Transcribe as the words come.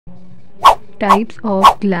types of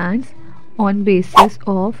glands on basis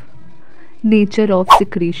of nature of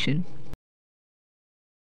secretion.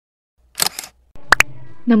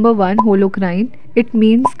 Number 1, holocrine. It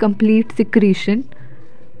means complete secretion.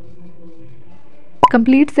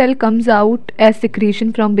 Complete cell comes out as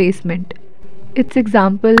secretion from basement. Its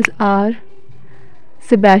examples are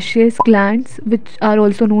sebaceous glands, which are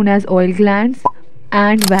also known as oil glands,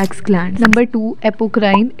 and wax glands. Number 2,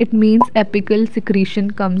 apocrine. It means apical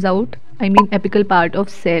secretion comes out. Apical part of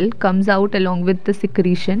cell comes out along with the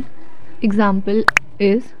secretion. Example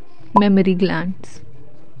is mammary glands.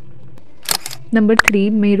 Number 3,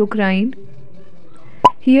 merocrine.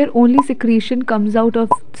 Here only secretion comes out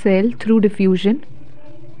of cell through diffusion.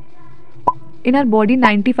 In our body,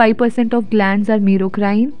 95% of glands are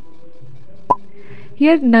merocrine.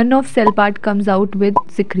 Here none of cell part comes out with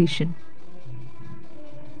secretion.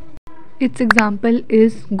 Its example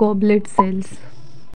is goblet cells.